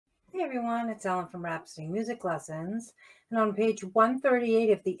Hey everyone, it's Ellen from Rhapsody Music Lessons, and on page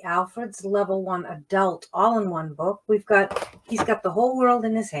 138 of the Alfred's Level 1 Adult All-in-One book, he's got the whole world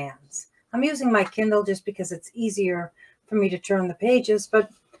in his hands. I'm using my Kindle just because it's easier for me to turn the pages,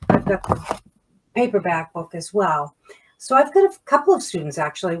 but I've got the paperback book as well. So I've got a couple of students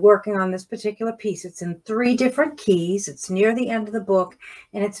actually working on this particular piece. It's in 3 different keys. It's near the end of the book,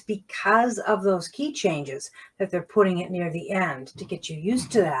 and it's because of those key changes that they're putting it near the end to get you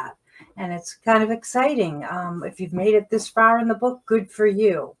used to that. And it's kind of exciting. If you've made it this far in the book, good for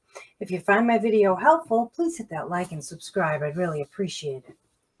you. If you find my video helpful, please hit that like and subscribe. I'd really appreciate it.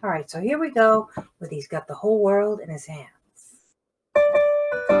 All right, so here we go with He's Got the Whole World in His Hands.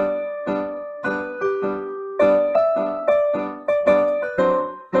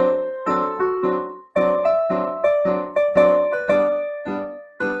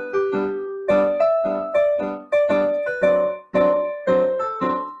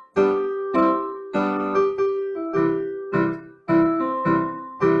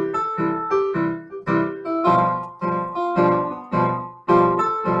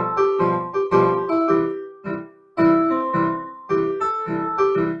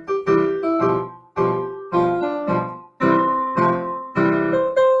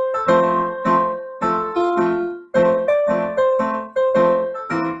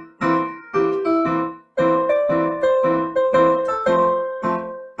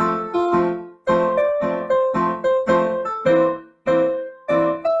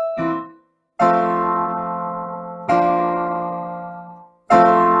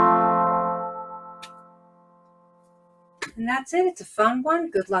 And that's it. It's a fun one.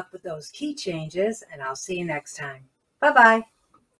 Good luck with those key changes, and I'll see you next time. Bye-bye.